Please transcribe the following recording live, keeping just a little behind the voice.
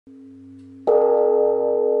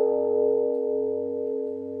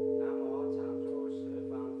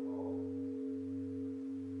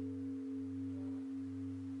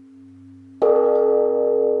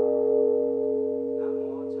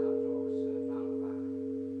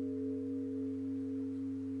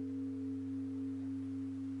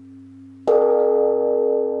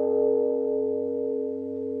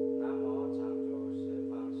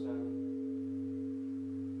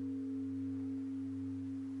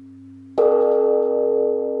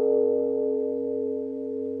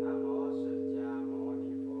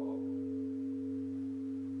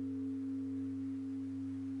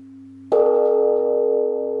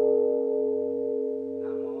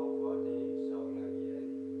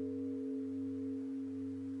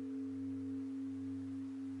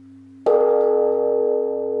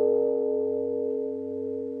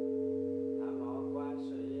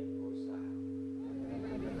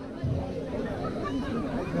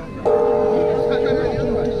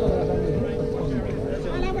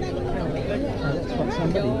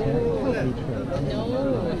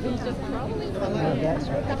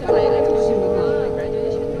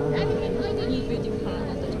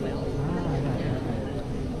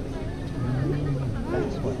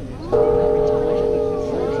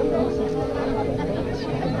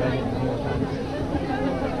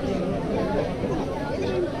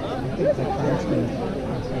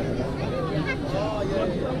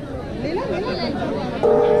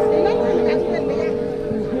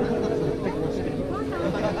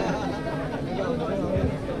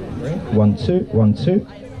One, two, 1, 2.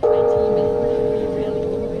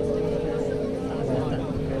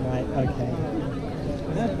 Right, okay.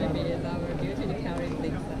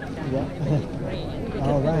 Yeah.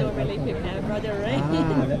 Oh, right. Okay.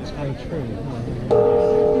 Ah, that's very true.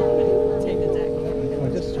 Or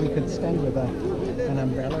just we could stand with an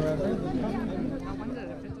umbrella over it.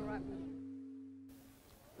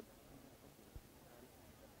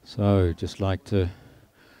 So, just like to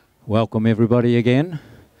welcome everybody again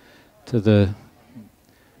to the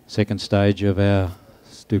second stage of our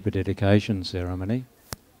Stupa dedication ceremony.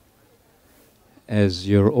 As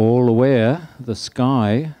you're all aware, the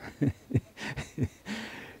sky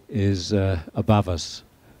is above us.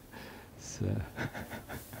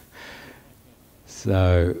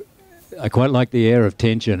 So I quite like the air of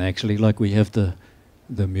tension, actually, like we have the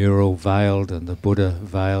mural veiled and the Buddha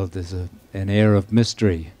veiled. There's an air of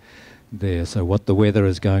mystery there. So what the weather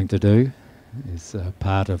is going to do is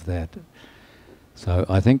part of that. So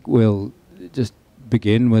I think we'll just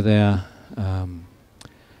begin with our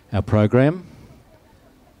program.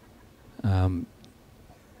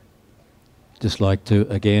 Just like to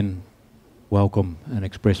again welcome and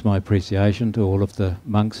express my appreciation to all of the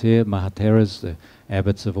monks here, Mahateras, the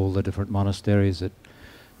abbots of all the different monasteries. It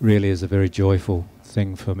really is a very joyful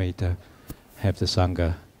thing for me to have the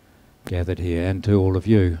Sangha gathered here, and to all of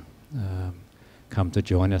you come to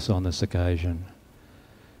join us on this occasion.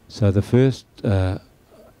 So the first, I'd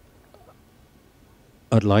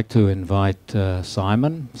like to invite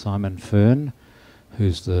Simon Fern,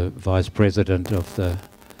 who's the Vice President of the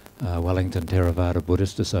Wellington Theravada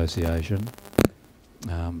Buddhist Association,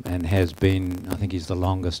 and has been, I think he's the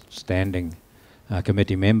longest standing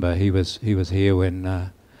committee member. He was here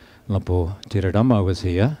when Lumpur Tiradhammo was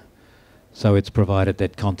here, so it's provided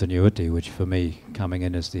that continuity, which for me, coming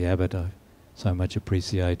in as the abbot, I so much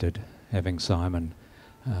appreciated having Simon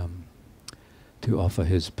to offer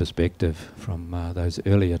his perspective from those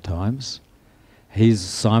earlier times.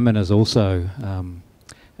 Simon is also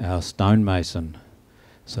our stonemason,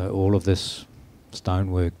 so all of this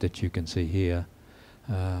stonework that you can see here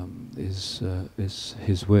is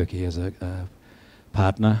his work. He has a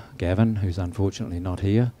partner, Gavin, who's unfortunately not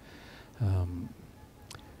here,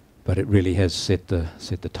 but it really has set the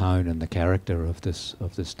tone and the character of this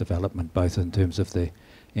development, both in terms of the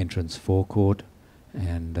entrance forecourt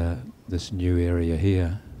and this new area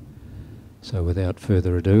here. So without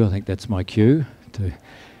further ado, I think that's my cue to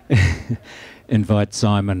invite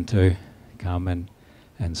Simon to come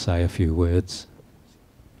and say a few words.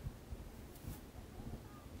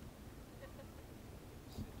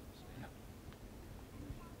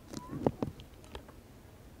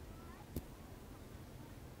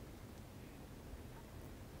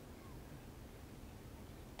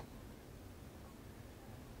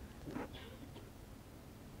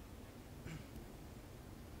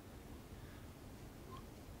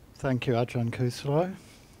 Thank you, Ajahn Kusalo.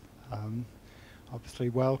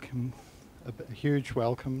 Obviously, a huge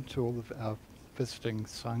welcome to all of our visiting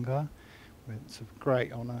Sangha. It's a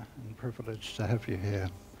great honour and privilege to have you here.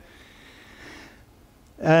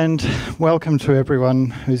 And welcome to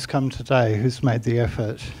everyone who's come today, who's made the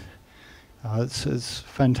effort. It's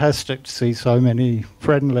fantastic to see so many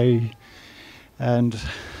friendly and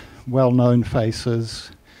well-known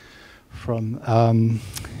faces from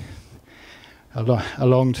a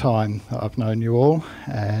long time. I've known you all,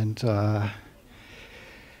 and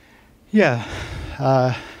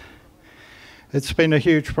it's been a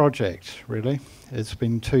huge project, really. It's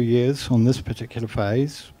been 2 years on this particular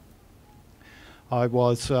phase. I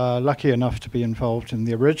was lucky enough to be involved in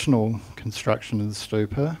the original construction of the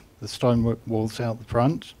stupa, the stone walls out the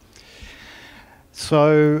front.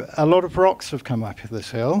 So a lot of rocks have come up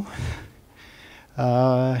this hill.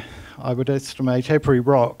 I would estimate every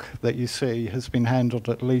rock that you see has been handled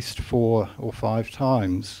at least 4 or 5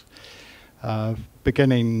 times.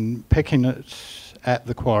 Beginning picking it at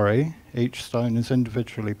the quarry, each stone is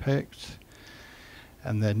individually picked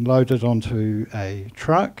and then loaded onto a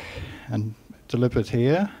truck and delivered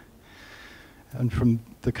here. And from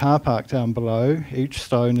the car park down below, each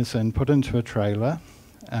stone is then put into a trailer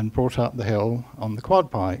and brought up the hill on the quad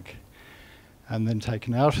bike, and then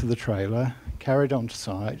taken out of the trailer, carried onto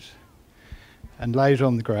site, and laid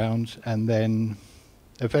on the ground, and then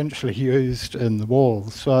eventually used in the wall.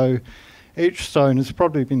 So each stone has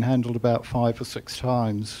probably been handled about 5 or 6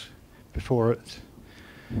 times before it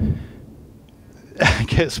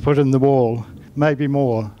gets put in the wall, maybe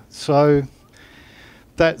more. So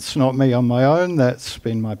that's not me on my own, that's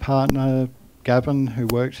been my partner, Gavin, who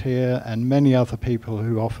worked here, and many other people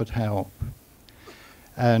who offered help.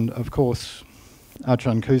 And of course,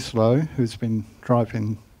 Ajahn Kuslo, who's been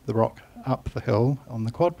driving the rock up the hill on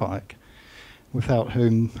the quad bike, without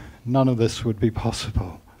whom none of this would be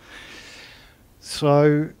possible.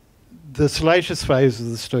 So this latest phase of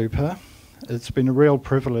the stupa, it's been a real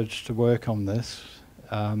privilege to work on this.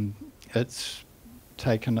 It's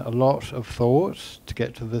taken a lot of thought to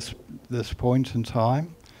get to this point in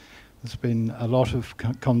time. There's been a lot of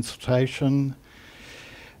consultation,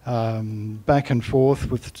 back and forth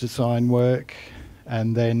with design work,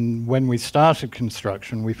 and then when we started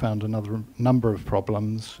construction we found another number of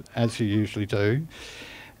problems, as you usually do,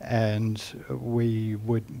 and we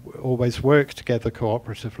would always work together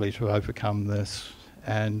cooperatively to overcome this.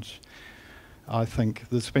 And I think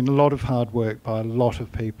there's been a lot of hard work by a lot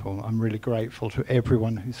of people. I'm really grateful to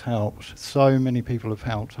everyone who's helped. So many people have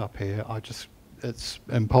helped up here. It's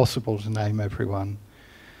impossible to name everyone.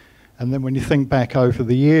 And then when you think back over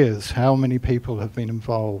the years, how many people have been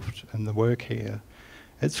involved in the work here,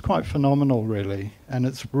 it's quite phenomenal, really. And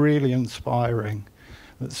it's really inspiring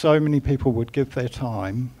that so many people would give their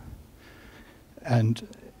time and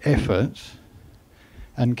effort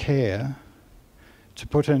and care to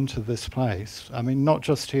put into this place. I mean, not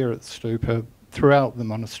just here at the stupa, throughout the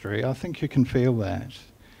monastery. I think you can feel that.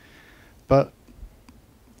 But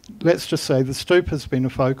let's just say the stupa has been a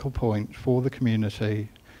focal point for the community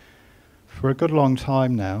for a good long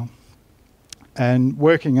time now. And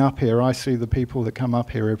working up here, I see the people that come up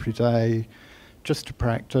here every day just to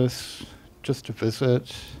practice, just to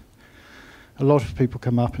visit. A lot of people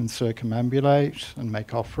come up and circumambulate and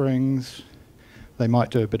make offerings. They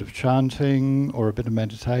might do a bit of chanting or a bit of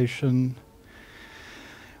meditation.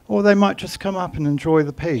 Or they might just come up and enjoy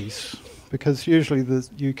the peace, because usually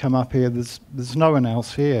you come up here, there's no one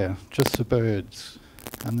else here, just the birds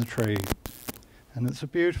and the trees. And it's a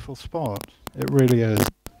beautiful spot, it really is.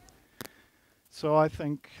 So I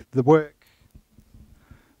think the work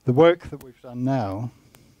that we've done now,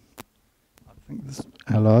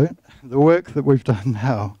 the work that we've done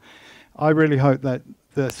now, I really hope that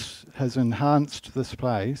this has enhanced this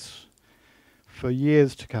place for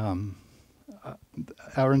years to come.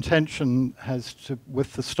 Our intention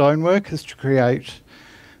with the stonework is to create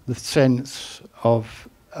the sense of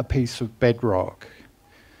a piece of bedrock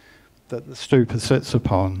that the stupa sits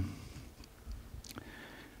upon.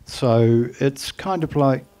 So it's kind of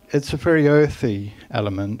like, it's a very earthy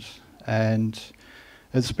element, and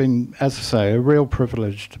it's been, as I say, a real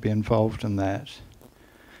privilege to be involved in that.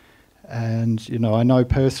 And, you know, I know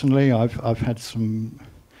personally I've had some,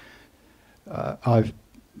 I've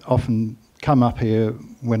often come up here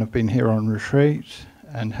when I've been here on retreat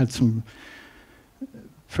and had some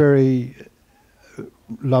very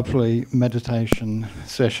lovely meditation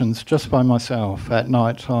sessions just by myself at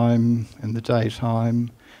night time, in the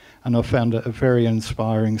daytime, and I found it a very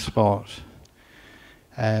inspiring spot.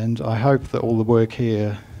 And I hope that all the work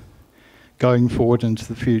here going forward into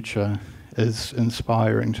the future is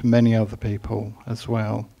inspiring to many other people as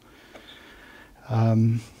well.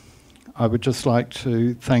 I would just like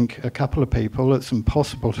to thank a couple of people. It's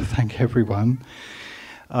impossible to thank everyone.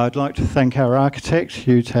 I'd like to thank our architect,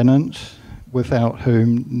 Hugh Tennant, without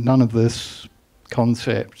whom none of this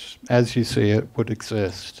concept, as you see it, would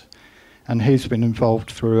exist. And he's been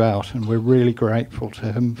involved throughout, and we're really grateful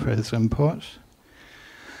to him for his input.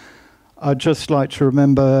 I'd just like to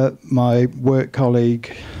remember my work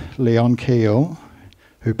colleague, Leon Keel,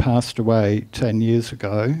 who passed away 10 years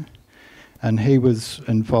ago. And he was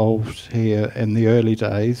involved here in the early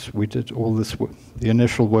days. We did all this, the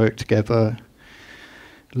initial work together.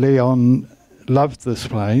 Leon loved this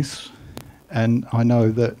place, and I know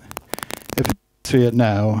that if he could see it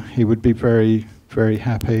now, he would be very, very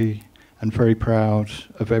happy and very proud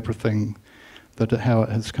of everything, how it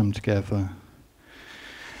has come together.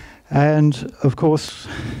 And of course,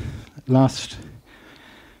 last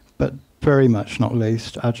but very much not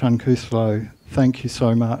least, Ajahn Kuslo, thank you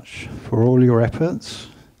so much for all your efforts.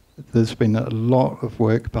 There's been a lot of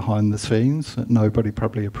work behind the scenes that nobody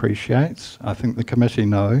probably appreciates. I think the committee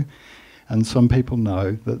know, and some people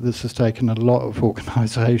know, that this has taken a lot of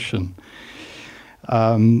organisation.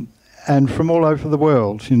 And from all over the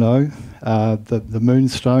world, you know. The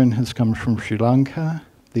moonstone has come from Sri Lanka,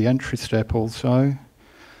 the entry step also.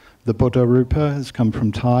 The Buddha Rupa has come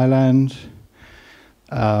from Thailand.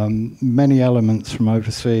 Many elements from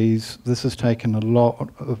overseas. This has taken a lot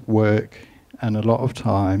of work and a lot of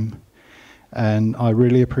time, and I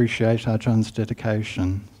really appreciate Ajahn's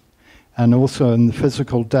dedication, and also in the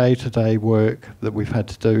physical day-to-day work that we've had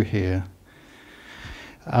to do here.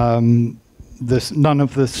 None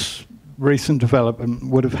of this recent development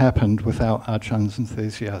would have happened without Ajahn's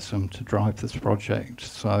enthusiasm to drive this project.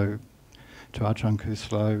 So, to Ajahn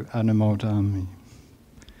Kuslo, Anumodami.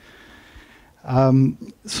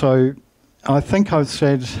 So, I think I've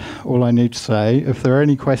said all I need to say. If there are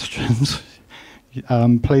any questions,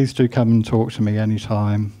 please do come and talk to me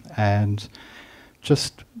anytime. And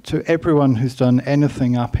just to everyone who's done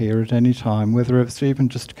anything up here at any time, whether it's even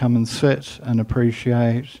just to come and sit and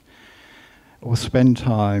appreciate or spend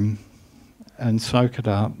time and soak it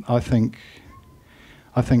up, I think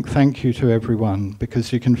thank you to everyone,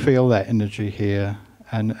 because you can feel that energy here,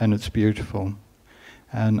 and it's beautiful.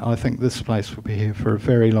 And I think this place will be here for a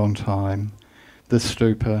very long time, this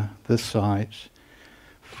stupa, this site,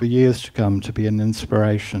 for years to come, to be an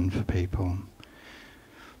inspiration for people.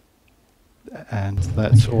 And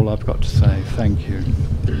that's all I've got to say. Thank you.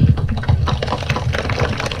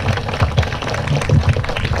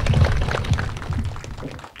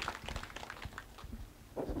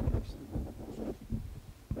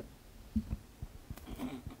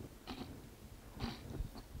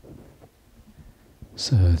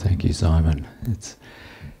 So thank you, Simon.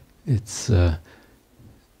 It's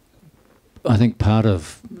I think part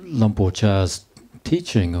of Luang Por Chah's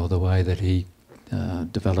teaching, or the way that he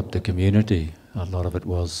developed the community, a lot of it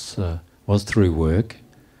was through work.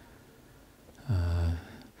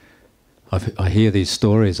 I hear these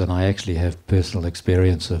stories, and I actually have personal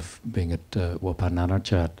experience of being at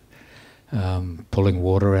Wapananachat, pulling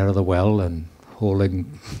water out of the well and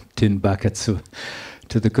hauling tin buckets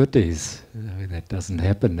to the kutis. I mean, that doesn't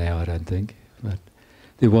happen now, I don't think. But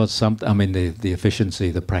there was something, I mean, the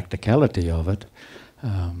efficiency, the practicality of it,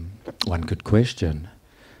 one could question.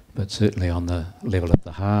 But certainly on the level of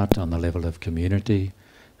the heart, on the level of community,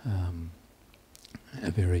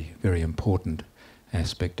 a very, very important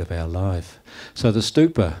aspect of our life. So the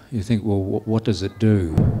stupa, you think, well, what does it do?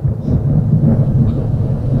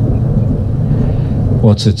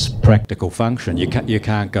 What's its practical function? You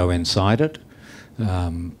can't go inside it.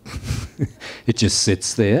 It just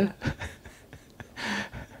sits there.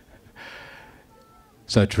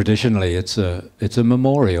 So traditionally, it's a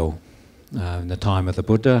memorial. In the time of the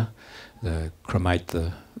Buddha, they cremate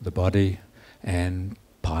the body and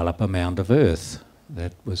pile up a mound of earth.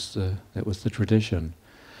 That was the tradition.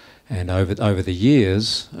 And over the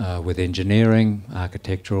years, with engineering,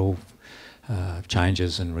 architectural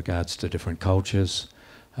changes in regards to different cultures,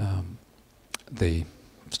 the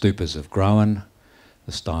stupas have grown.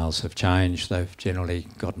 The styles have changed. They've generally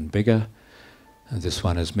gotten bigger. And this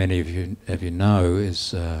one, as many of you know,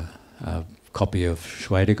 is a copy of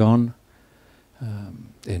Shwedagon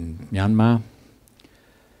in Myanmar.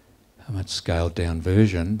 A much scaled down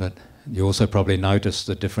version, but you also probably noticed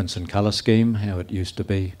the difference in colour scheme, how it used to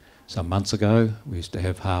be some months ago. We used to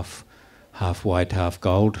have half white, half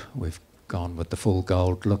gold. We've gone with the full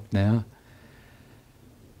gold look now.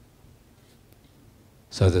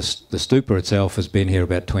 So the stupa itself has been here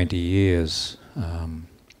about 20 years.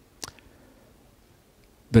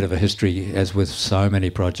 Bit of a history, as with so many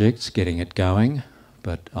projects, getting it going,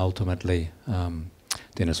 but ultimately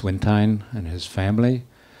Dennis Wintain and his family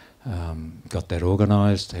got that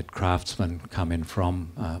organised, had craftsmen come in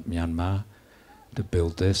from Myanmar to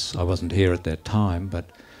build this. I wasn't here at that time, but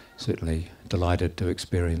certainly delighted to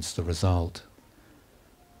experience the result.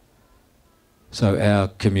 So our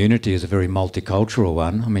community is a very multicultural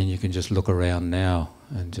one. I mean, you can just look around now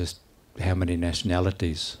and just how many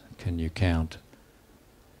nationalities can you count?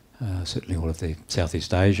 Certainly all of the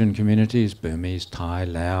Southeast Asian communities, Burmese, Thai,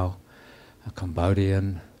 Lao,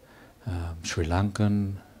 Cambodian, Sri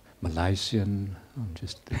Lankan, Malaysian. I'm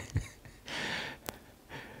just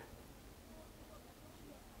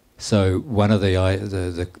So one of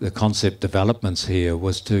the concept developments here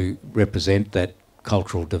was to represent that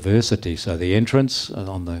cultural diversity. So the entrance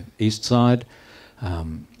on the east side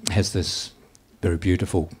has this very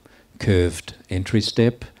beautiful curved entry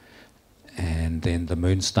step, and then the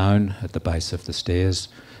moonstone at the base of the stairs,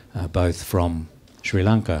 both from Sri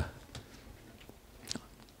Lanka.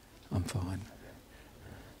 I'm fine.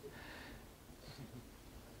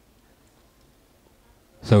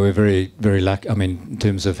 So we're very, very lucky. I mean, in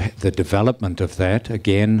terms of the development of that,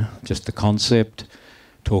 again, just the concept,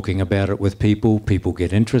 talking about it with people, people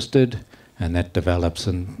get interested, and that develops.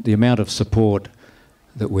 And the amount of support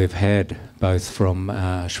that we've had, both from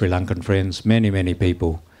Sri Lankan friends, many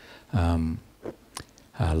people,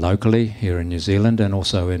 locally here in New Zealand and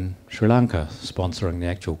also in Sri Lanka, sponsoring the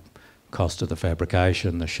actual cost of the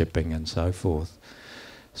fabrication, the shipping and so forth.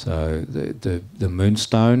 So the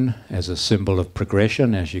moonstone as a symbol of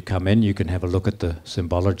progression, as you come in, you can have a look at the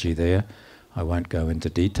symbology there. I won't go into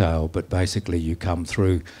detail, but basically you come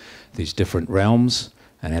through these different realms,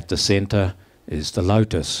 and at the centre is the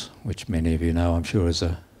lotus, which many of you know, I'm sure, is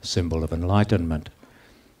a symbol of enlightenment.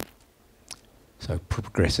 So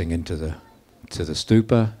progressing into the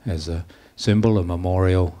stupa as a symbol, a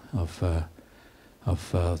memorial of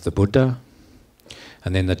the Buddha,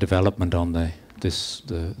 and then the development on the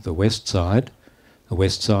west side,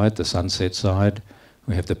 the sunset side.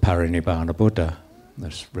 We have the Parinibbana Buddha,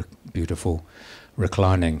 this beautiful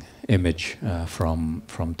reclining image from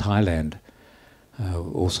Thailand.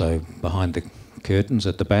 Also behind the curtains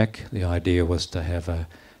at the back, the idea was to have a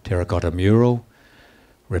terracotta mural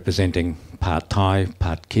representing part Thai,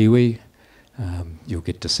 part Kiwi. You'll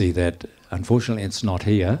get to see that. Unfortunately, it's not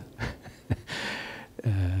here.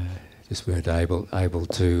 Just weren't able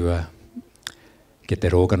to get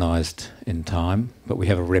that organised in time, but we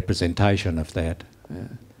have a representation of that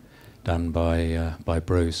done by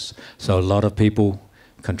Bruce. So a lot of people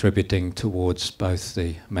contributing towards both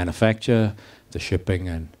the manufacture, the shipping,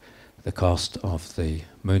 and the cost of the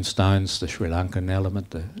moonstones, the Sri Lankan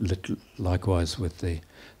element, likewise with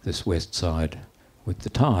this west side with the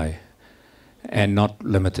Thai. And not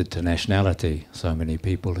limited to nationality. So many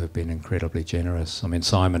people have been incredibly generous. I mean,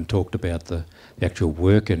 Simon talked about the actual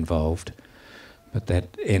work involved, but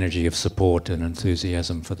that energy of support and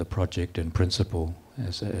enthusiasm for the project in principle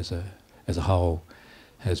as a whole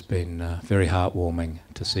has been very heartwarming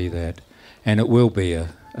to see that. And it will be a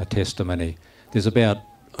testimony. There's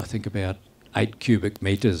I think about 8 cubic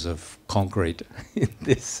metres of concrete in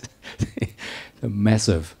this a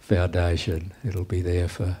massive foundation. It'll be there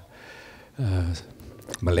for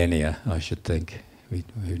millennia, I should think.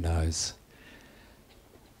 Who knows?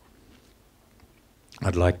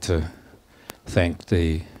 I'd like to thank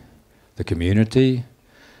the community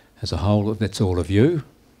as a whole. That's all of you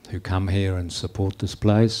who come here and support this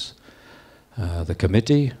place. The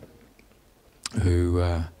committee, who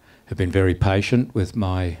have been very patient with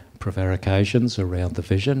my prevarications around the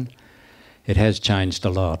vision. It has changed a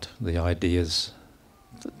lot. The ideas,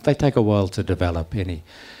 they take a while to develop, any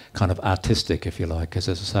kind of artistic, if you like, because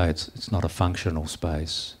as I say, it's not a functional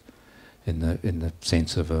space in the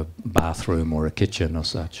sense of a bathroom or a kitchen or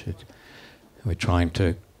such. We're trying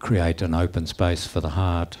to create an open space for the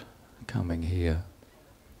heart coming here.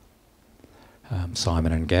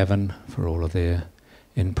 Simon and Gavin for all of their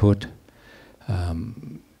input.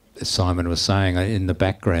 As Simon was saying, in the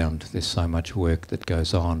background there's so much work that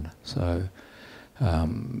goes on. So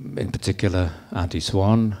in particular Auntie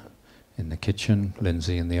Swan in the kitchen,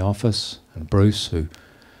 Lindsay in the office, and Bruce, who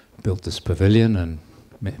built this pavilion, and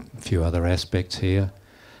a few other aspects here.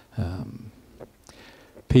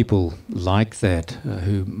 People like that,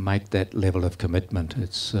 who make that level of commitment,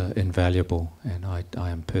 it's invaluable, and I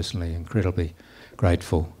am personally incredibly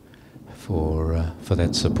grateful for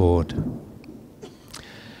that support.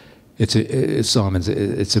 Simon's,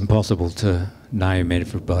 it's impossible to name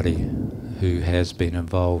everybody who has been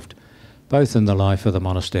involved, both in the life of the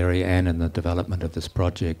monastery and in the development of this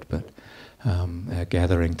project, but our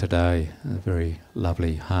gathering today, a very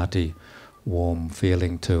lovely, hearty, warm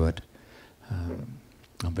feeling to it.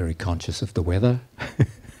 I'm very conscious of the weather.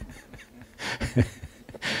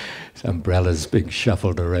 Umbrellas being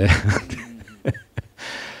shuffled around.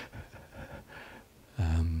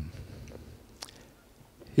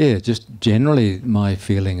 Yeah, just generally my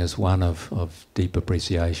feeling is one of deep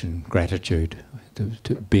appreciation, gratitude,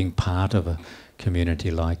 to being part of a community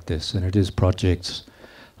like this. And it is projects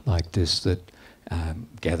like this that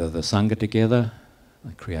gather the Sangha together.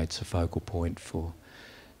 It creates a focal point for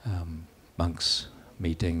monks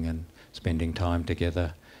meeting and spending time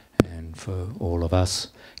together, and for all of us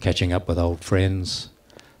catching up with old friends.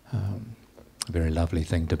 A very lovely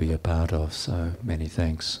thing to be a part of, so many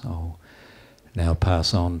thanks. I'll now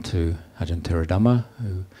pass on to Ajahn Theradhamma,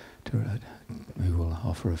 who will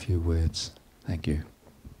offer a few words. Thank you.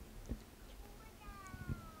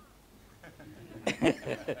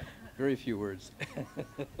 Very few words.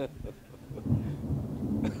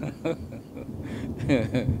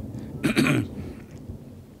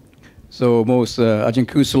 So most Ajahn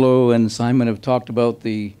Kusalo and Simon have talked about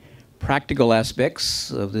the practical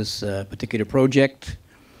aspects of this particular project.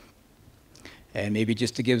 And maybe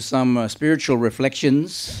just to give some spiritual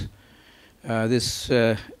reflections,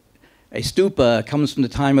 a stupa comes from the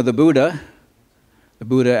time of the Buddha. The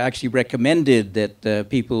Buddha actually recommended that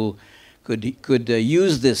people could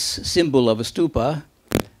use this symbol of a stupa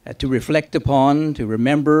to reflect upon, to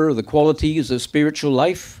remember the qualities of spiritual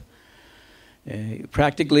life.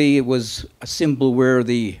 Practically, it was a symbol where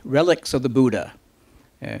the relics of the Buddha,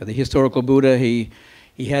 the historical Buddha, he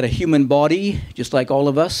had a human body, just like all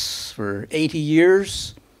of us, for 80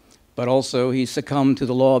 years, but also he succumbed to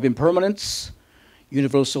the law of impermanence,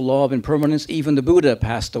 universal law of impermanence. Even the Buddha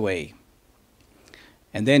passed away.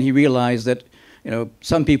 And then he realized that,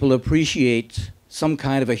 some people appreciate some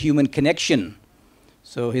kind of a human connection.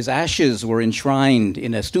 So his ashes were enshrined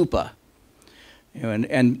in a stupa.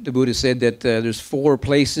 And the Buddha said that there's 4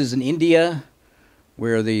 places in India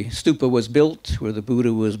where the stupa was built, where the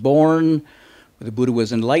Buddha was born, where the Buddha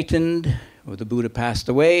was enlightened, where the Buddha passed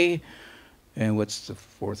away. And what's the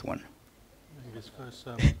 4th one? His first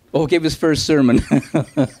sermon. Oh, gave his first sermon.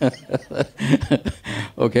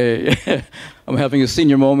 Okay, I'm having a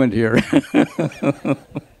senior moment here.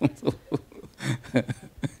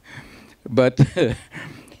 But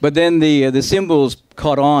then the symbols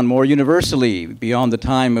caught on more universally beyond the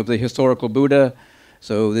time of the historical Buddha.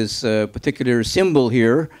 So this particular symbol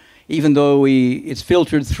here, even though it's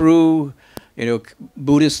filtered through,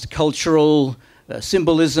 Buddhist cultural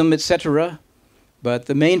symbolism, etc., but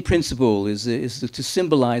the main principle is to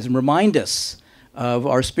symbolize and remind us of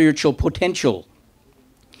our spiritual potential.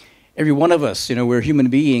 Every one of us, we're human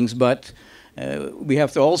beings, but we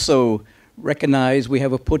have to also recognize we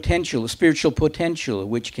have a potential, a spiritual potential,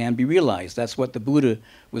 which can be realized. That's what the Buddha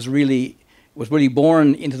was really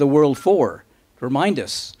born into the world for, to remind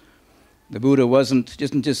us. The Buddha wasn't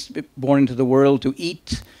just born into the world to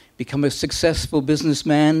eat, become a successful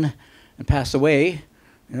businessman, and pass away.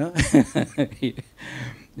 But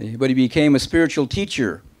he became a spiritual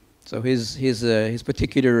teacher. So his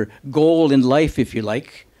particular goal in life, if you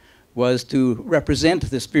like, was to represent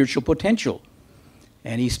the spiritual potential.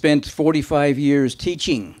 And he spent 45 years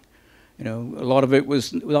teaching. A lot of it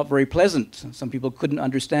was not very pleasant. Some people couldn't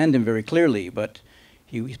understand him very clearly, but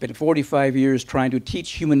he spent 45 years trying to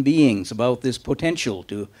teach human beings about this potential,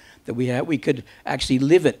 that we could actually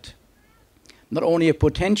live it. Not only a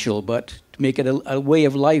potential, but to make it a way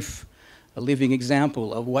of life, a living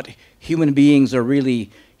example of what human beings are really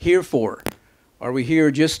here for. Are we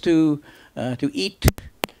here just to eat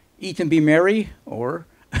and be merry, or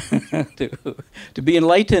to be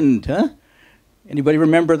enlightened? Huh? Anybody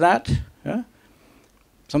remember that? Huh?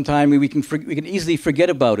 Sometimes we can easily forget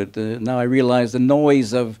about it. Now I realize the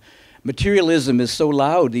noise of materialism is so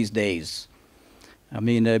loud these days. I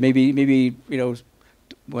mean, maybe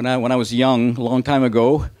when I was young, a long time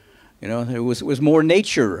ago, there was more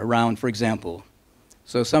nature around, for example.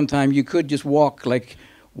 So sometimes you could just walk, like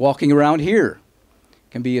walking around here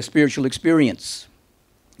can be a spiritual experience.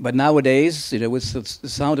 But nowadays, with the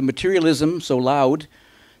sound of materialism so loud,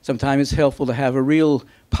 sometimes it's helpful to have a real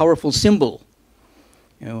powerful symbol.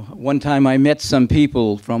 One time I met some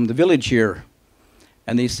people from the village here,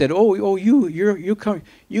 and they said, "Oh, you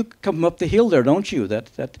come up the hill there, don't you?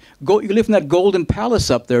 You live in that golden palace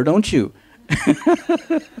up there, don't you?"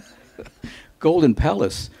 Golden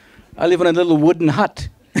palace. I live in a little wooden hut.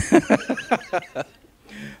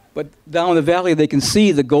 But down the valley, they can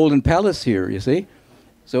see the golden palace here, you see?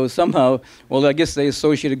 So somehow, well, I guess they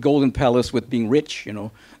associated golden palace with being rich,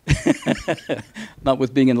 not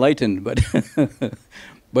with being enlightened, but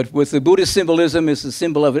but with the Buddhist symbolism, it's a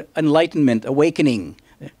symbol of enlightenment, awakening.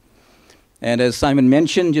 And as Simon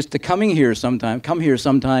mentioned, just to come here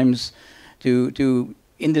sometimes to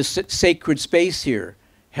in this sacred space here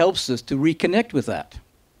helps us to reconnect with that.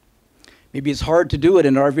 Maybe it's hard to do it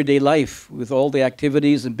in our everyday life with all the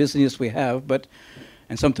activities and business we have,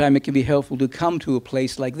 and sometimes it can be helpful to come to a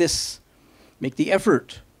place like this, make the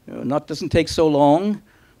effort. Doesn't take so long,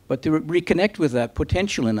 but to reconnect with that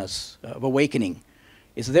potential in us of awakening.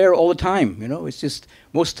 It's there all the time, It's just,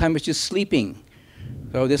 most of the time it's just sleeping.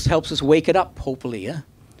 So this helps us wake it up, hopefully, yeah?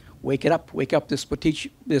 Wake up this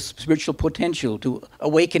spiritual potential to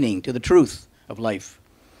awakening to the truth of life.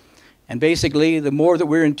 And basically, the more that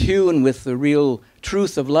we're in tune with the real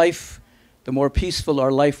truth of life, the more peaceful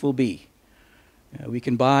our life will be. We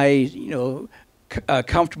can buy,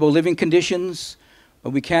 comfortable living conditions, but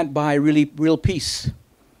we can't buy real peace.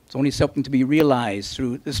 It's only something to be realized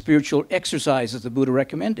through the spiritual exercises the Buddha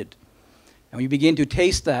recommended. And when you begin to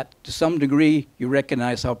taste that, to some degree, you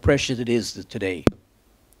recognize how precious it is today.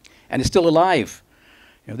 And it's still alive.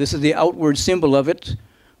 This is the outward symbol of it,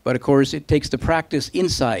 but of course it takes the practice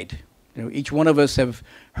inside. Each one of us have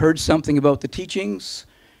heard something about the teachings.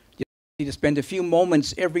 You need to spend a few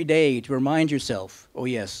moments every day to remind yourself, oh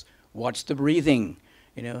yes, watch the breathing.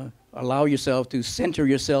 Allow yourself to center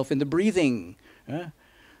yourself in the breathing,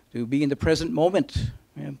 to be in the present moment,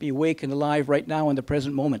 be awake and alive right now in the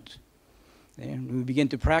present moment. And we begin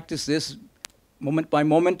to practice this moment by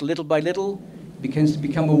moment, little by little, it begins to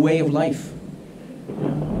become a way of life.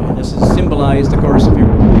 And this is symbolized, of course, if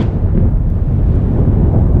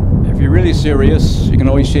you're really serious, you can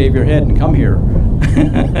always shave your head and come here.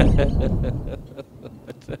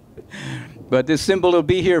 But this symbol will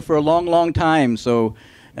be here for a long, long time. So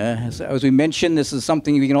as we mentioned, this is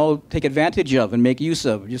something we can all take advantage of and make use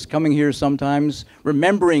of. Just coming here sometimes,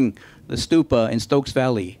 remembering the stupa in Stokes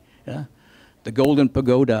Valley, yeah? The Golden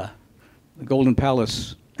Pagoda, the Golden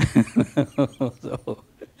Palace.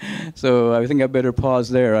 So I think I better pause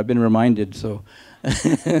there. I've been reminded, so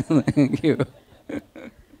thank you.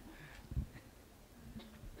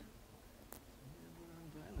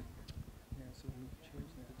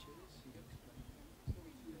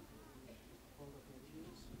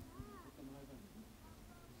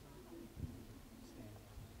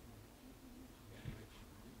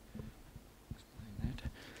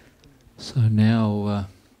 So now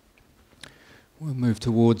we'll move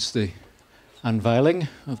towards the unveiling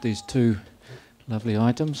of these two lovely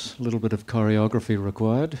items. A little bit of choreography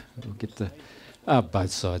required. We'll get the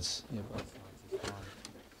both sides. Yeah, both sides is fine.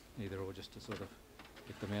 Either or, just to sort of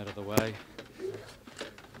get them out of the way.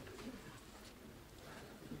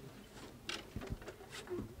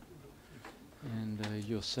 And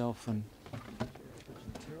yourself and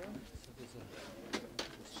Tara. So there's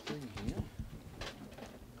a string here.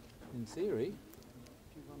 In theory,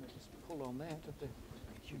 if you want to just pull on that at the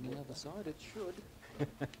other side, it should.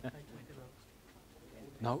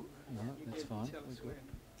 No, that's fine.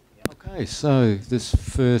 Okay, so this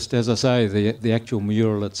first, as I say, the actual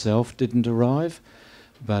mural itself didn't arrive,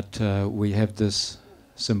 but we have this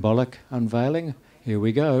symbolic unveiling. Here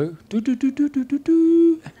we go. Do do do do do do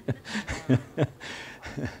do.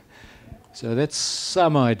 So that's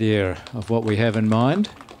some idea of what we have in mind.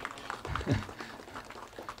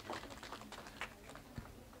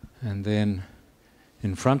 And then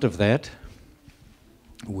in front of that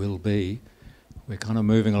will be, we're kind of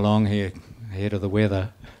moving along here ahead of the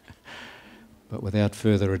weather, but without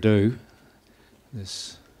further ado,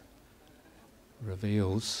 this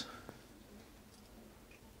reveals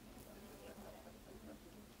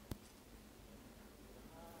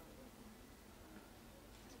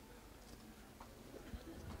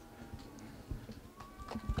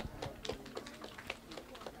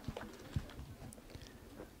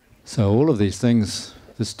so all of these things,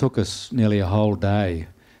 this took us nearly a whole day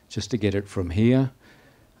just to get it from here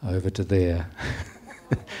over to there.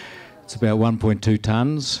 It's about 1.2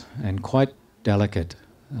 tonnes and quite delicate.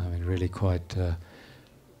 I mean, really quite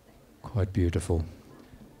beautiful. So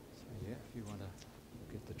yeah, if you want to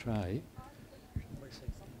get the tray,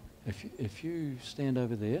 if you stand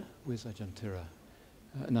over there, where's Ajahn Tera?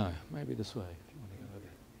 No, maybe this way. If you want to go over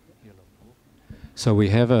here. So we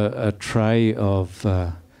have a tray of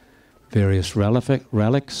various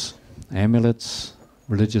relics, amulets,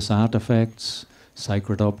 religious artifacts,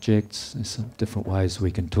 sacred objects. There's some different ways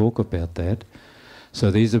we can talk about that.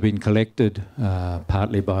 So these have been collected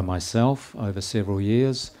partly by myself over several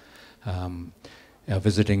years. Our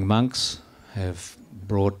visiting monks have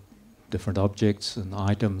brought different objects and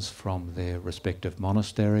items from their respective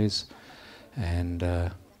monasteries,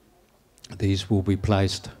 and these will be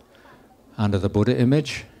placed under the Buddha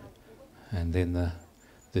image, and then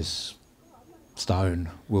this stone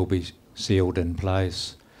will be sealed in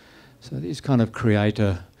place. So these kind of create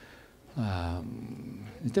a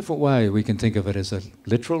different way. We can think of it as a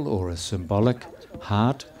literal or a symbolic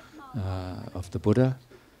heart of the Buddha,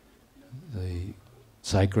 the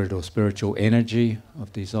sacred or spiritual energy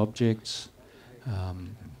of these objects,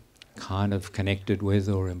 kind of connected with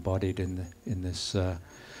or embodied in this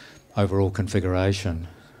overall configuration.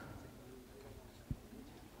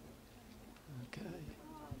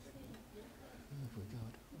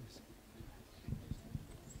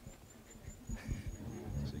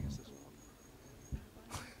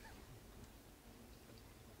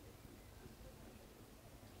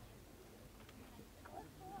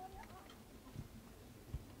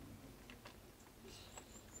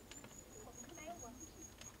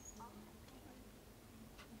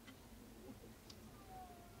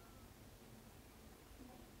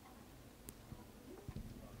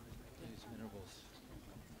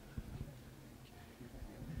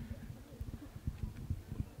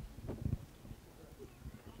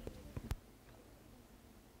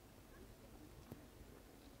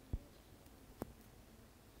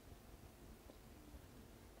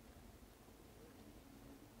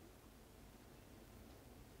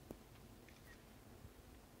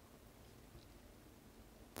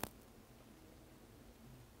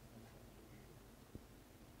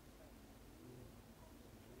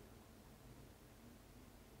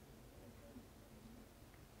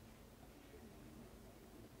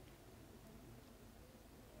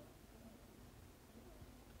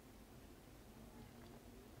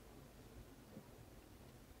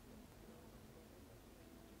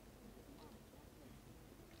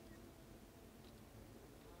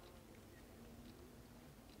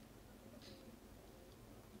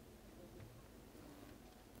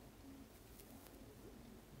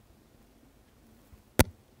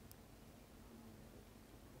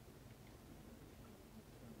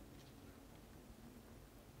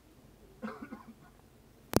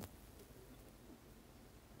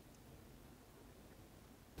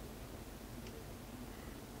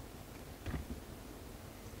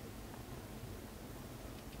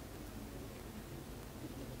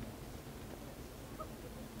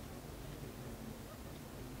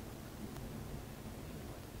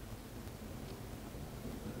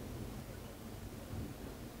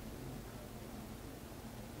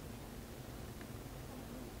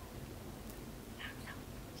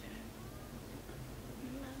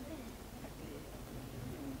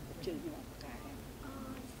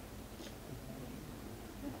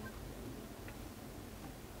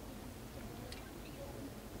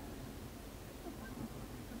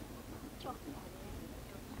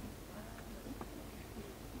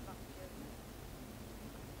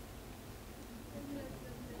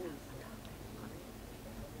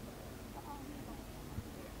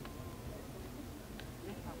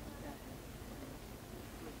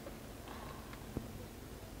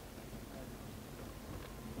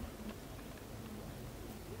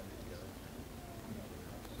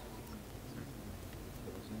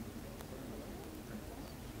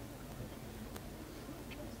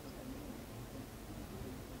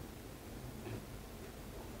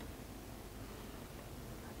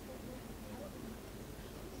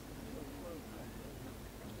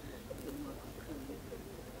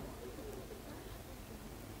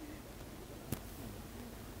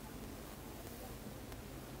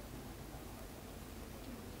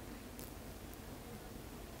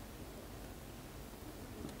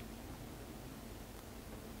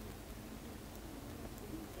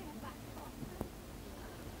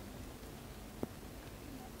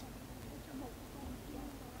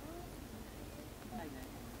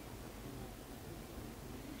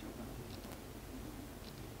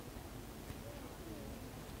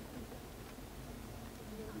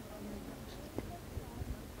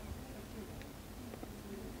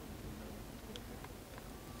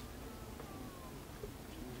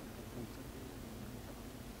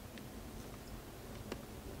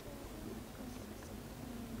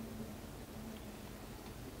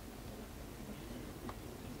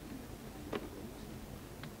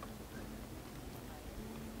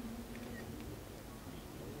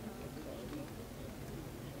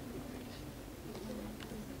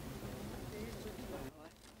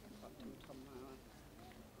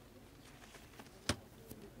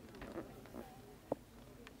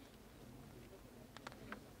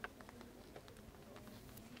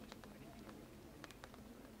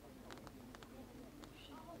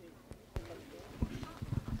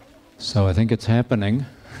 So I think it's happening.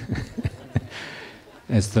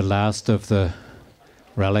 As the last of the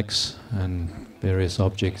relics and various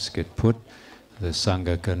objects get put, the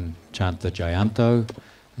Sangha can chant the Jayanto,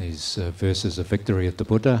 these verses of victory of the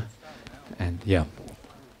Buddha, and yep.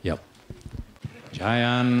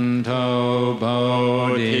 Jayanto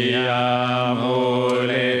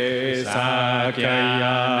bodhiyamule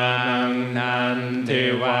sakyayanang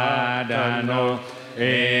nanti vadano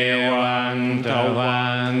ewang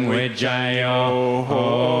tawang vijayo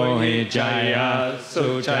ho hijaya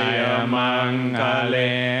suchaya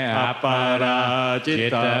mangale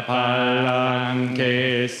aparajita palang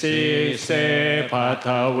kesi se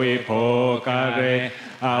patavi pokare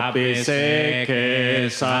Abhiseke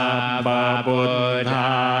sabba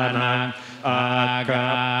buddhanang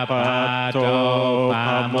agapato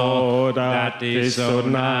pamodati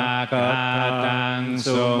sunakatang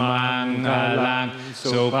sumangalang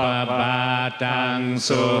supabhatang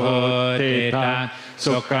suhutitang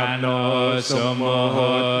sukano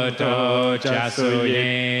sumuhuto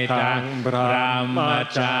jasuyitang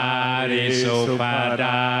brahmachari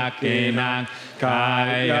supadakinang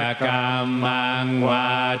Kaya kamang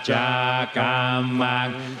waja kamang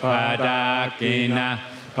padakina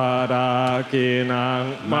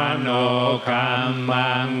padakinang mano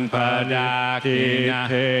kamang padakina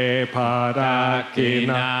te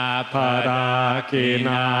padakina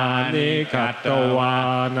padakina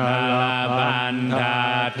nikatawana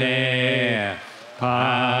labandha te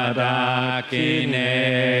padakine